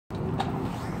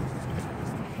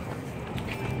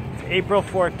April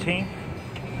 14th,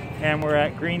 and we're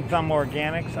at Green Thumb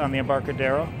Organics on the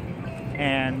Embarcadero.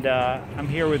 And I'm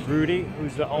here with Rudy,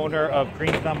 who's the owner of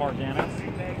Green Thumb Organics.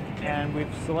 And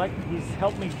he's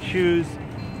helped me choose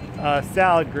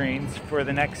salad greens for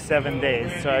the next 7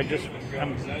 days. So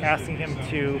I'm asking him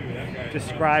to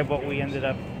describe what we ended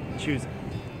up choosing.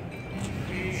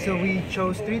 So we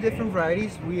chose 3 different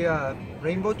varieties. We have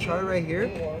rainbow chard right here.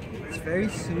 It's very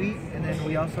sweet. And then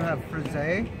we also have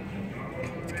frisee.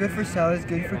 It's good for salads,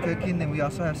 good for cooking. Then we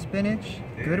also have spinach,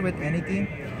 good with anything.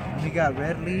 And we got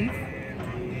red leaf.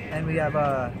 And we have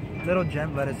little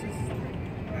gem lettuces.